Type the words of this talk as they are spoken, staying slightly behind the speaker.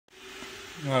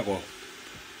Right,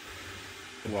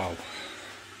 wow.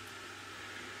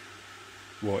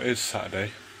 Well, it is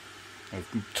Saturday.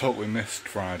 I've totally missed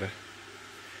Friday.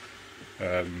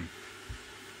 I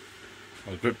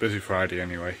was a bit busy Friday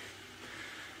anyway,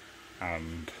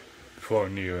 and before I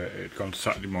knew it, it had gone to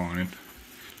Saturday morning.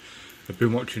 I've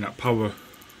been watching that Power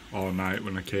all night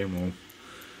when I came home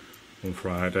on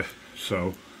Friday,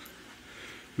 so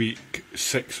week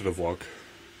 6 of the vlog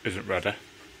isn't ready.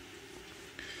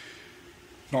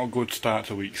 Not a good start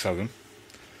to week 7,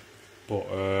 but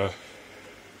I'm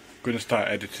going to start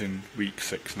editing week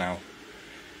 6 now,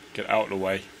 get out of the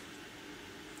way,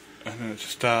 and then it's a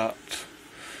start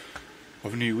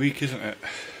of a new week, isn't it?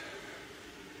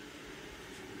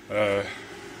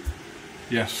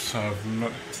 Yes, I've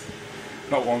not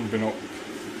long been up,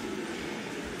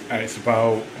 and it's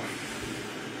about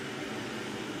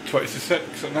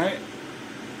 26 at night,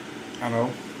 I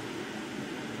know,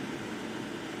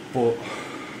 but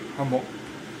I'm up.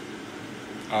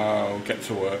 I'll get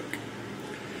to work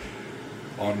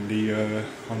on the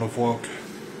vlog,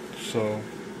 so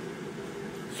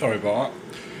sorry about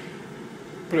that,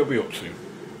 but it'll be up soon.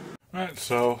 Right,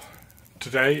 so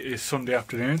today is Sunday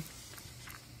afternoon,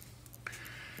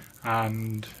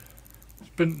 and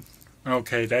it's been an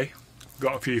okay day.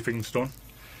 Got a few things done.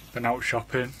 Been out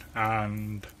shopping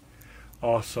and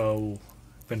also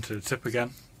been to the tip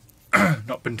again.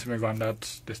 Not been to my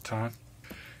granddad's this time.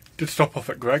 Did stop off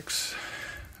at Greg's,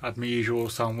 had my usual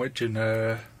sandwich and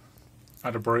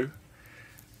had a brew.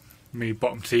 My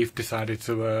bottom teeth decided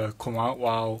to come out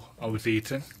while I was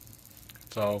eating,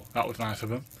 so that was nice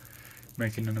of him,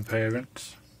 making an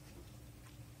appearance.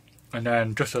 And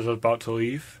then just as I was about to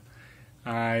leave,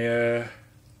 I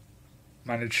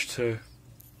managed to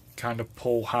kind of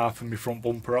pull half of my front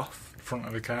bumper off the front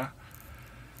of the car.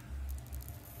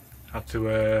 Had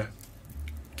to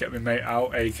get my mate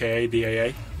out, aka the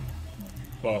AA.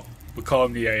 Well, we call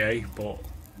him the AA, but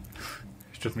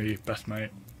it's just my best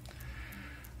mate.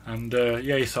 And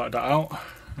yeah, he sorted that out,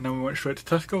 and then we went straight to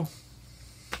Tesco.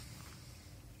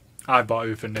 I bought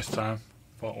everything this time,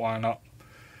 thought why not.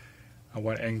 I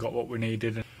went in, got what we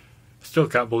needed. Still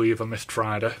can't believe I missed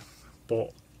Friday,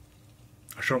 but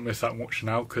I shouldn't miss that much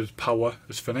now because Power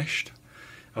is finished.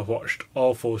 I've watched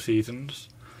all 4 seasons,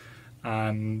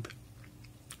 and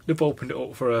they've opened it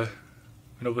up for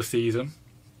another season.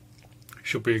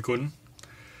 Should be a good one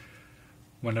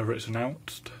whenever it's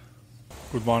announced.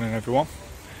 Good morning, everyone.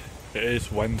 It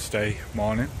is Wednesday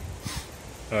morning.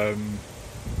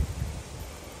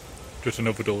 Just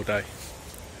another dull day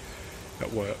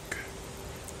at work.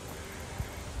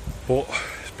 But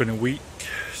it's been a week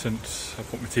since I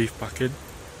put my teeth back in,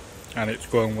 and it's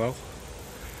going well.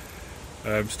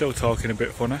 I'm still talking a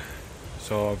bit funny,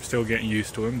 so I'm still getting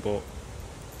used to him, but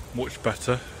much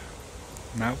better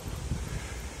now.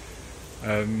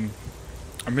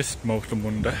 I missed most of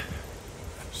Monday,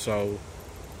 so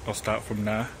I'll start from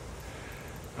there.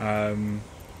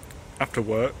 After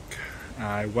work,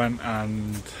 I went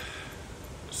and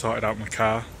sorted out my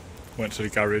car, went to the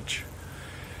garage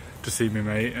to see my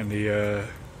mate, and he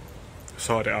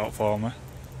sorted it out for me,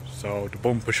 so the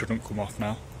bumper shouldn't come off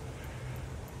now,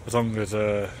 as long as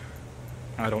I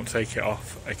don't take it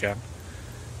off again.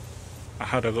 I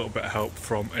had a little bit of help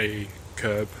from a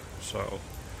curb, so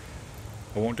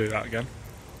I won't do that again.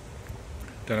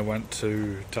 Then I went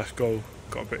to Tesco,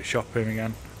 got a bit of shopping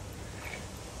again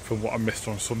from what I missed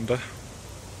on Sunday.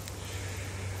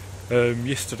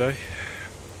 Yesterday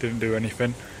didn't do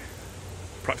anything,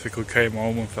 practically came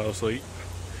home and fell asleep.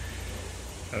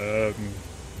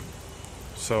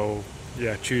 So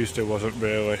yeah, Tuesday wasn't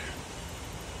really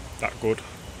that good,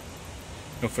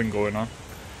 nothing going on,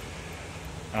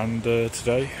 and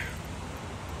today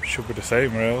should be the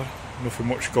same really, nothing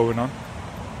much going on.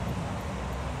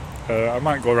 I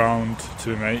might go around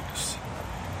to my mates,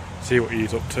 see what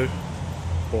he's up to,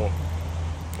 but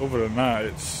other than that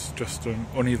it's just an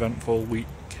uneventful week.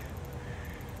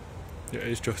 It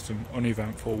is just an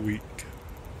uneventful week.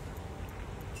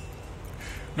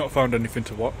 Not found anything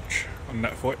to watch on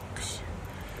Netflix,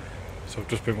 so I've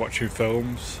just been watching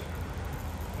films.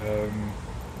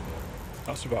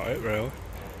 That's about it really.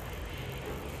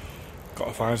 Got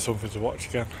to find something to watch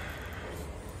again.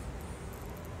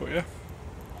 But yeah,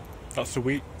 that's the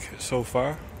week so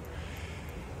far,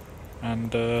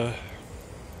 and we'll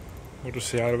just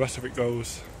see how the rest of it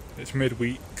goes. It's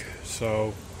midweek,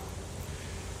 so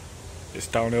it's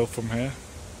downhill from here,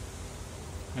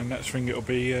 and next thing it'll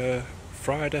be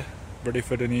Friday, ready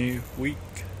for the new week.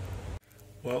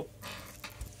 Well,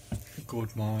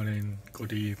 good morning,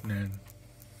 good evening,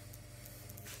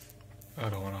 I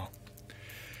don't know.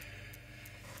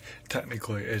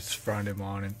 technically it's Friday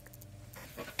morning.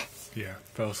 Yeah,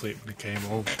 fell asleep when I came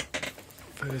home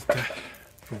Thursday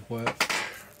from work,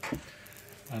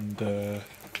 and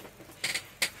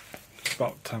it's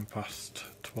about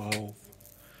 12:10.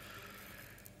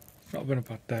 It's not been a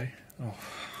bad day. Oh,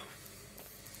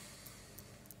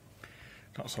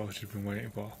 that's all she's been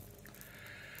waiting for.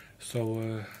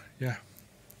 So yeah,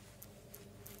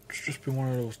 it's just been one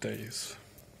of those days.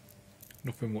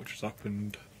 Nothing much has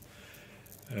happened.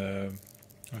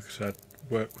 Like I said,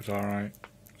 work was alright.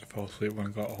 I fell asleep when I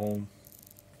got home,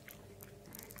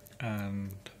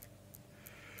 and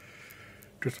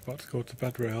just about to go to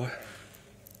bed really.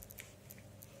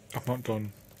 I've not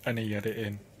done any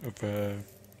editing of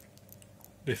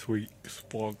this week's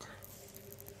vlog.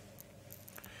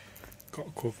 Got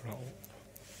to cover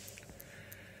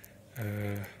that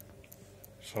up.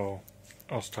 So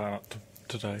I'll start that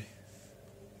today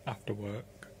after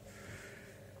work,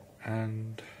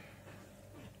 and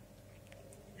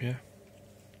yeah,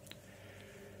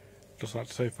 just like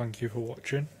to say thank you for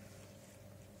watching.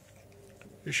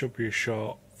 It should be a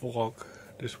short vlog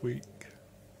this week.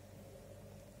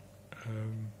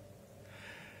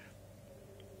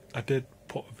 I did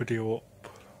put a video up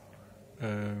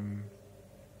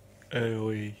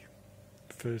early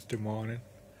Thursday morning.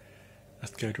 I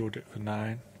scheduled it for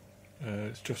 9.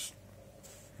 It's just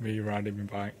me riding my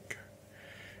bike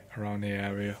around the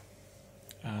area,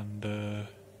 and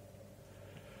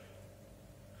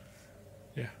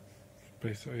yeah,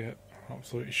 basically it. I'm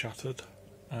absolutely shattered,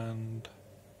 and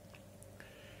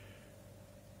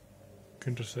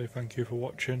can just say thank you for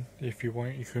watching. If you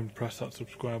want, you can press that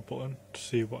subscribe button to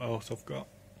see what else I've got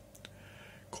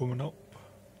coming up,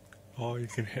 or you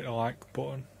can hit the like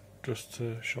button just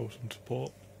to show some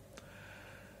support,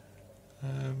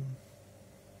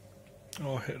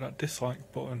 or hit that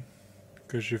dislike button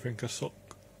because you think I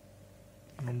suck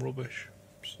and I'm rubbish.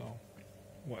 So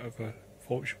whatever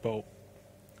floats your boat.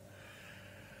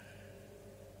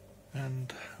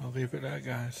 And I'll leave it there,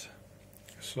 guys.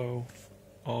 So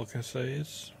all I can say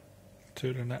is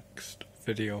to the next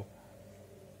video.